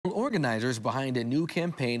organizers behind a new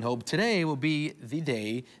campaign hope today will be the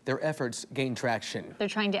day their efforts gain traction. They're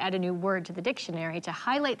trying to add a new word to the dictionary to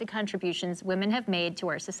highlight the contributions women have made to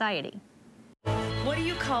our society. What do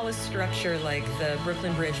you call a structure like the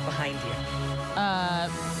Brooklyn Bridge behind you?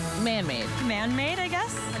 Man-made. Man-made, I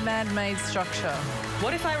guess? A man-made structure.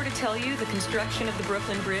 What if I were to tell you the construction of the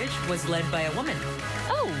Brooklyn Bridge was led by a woman?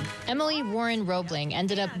 Oh! Emily Warren Roebling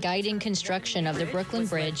ended up guiding construction of the Brooklyn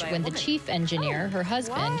Bridge when the chief engineer, her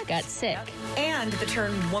husband, got sick. And the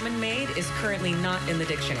term woman-made is currently not in the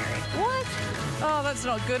dictionary. What? Oh, that's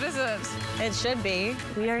not good, is it? It should be.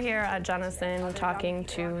 We are here at Jonathan talking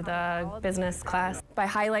to the business class by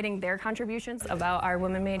highlighting their contributions about our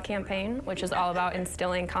Women Made campaign, which is all about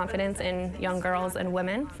instilling confidence in young girls and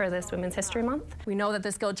women for this Women's History Month. We know that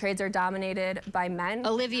the skilled trades are dominated by men.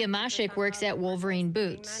 Olivia Mashik works at Wolverine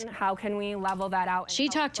Boots. How can we level that out? She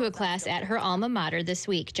talked to a class at her alma mater this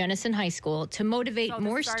week, Jenison High School, to motivate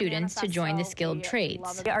more students to join the skilled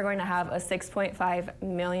trades. We are going to have a 6.5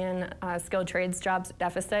 million skilled trades jobs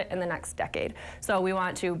deficit in the next decade. So we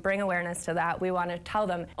want to bring awareness to that. We want to tell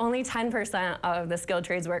them only 10% of the skilled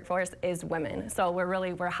trades workforce is women. So we're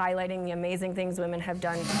highlighting the amazing things women have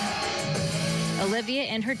done. Olivia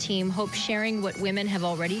and her team hope sharing what women have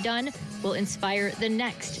already done will inspire the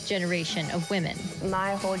next generation of women.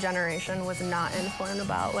 My whole generation was not informed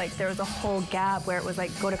about, there was a whole gap where it was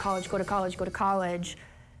go to college, go to college, go to college.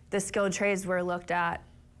 The skilled trades were looked at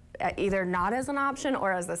either not as an option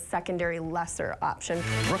or as a secondary lesser option.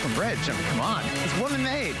 Brooklyn Bridge, I mean, come on, it's woman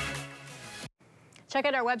made. Check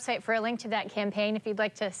out our website for a link to that campaign if you'd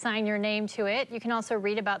like to sign your name to it. You can also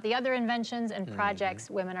read about the other inventions and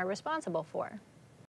projects women are responsible for.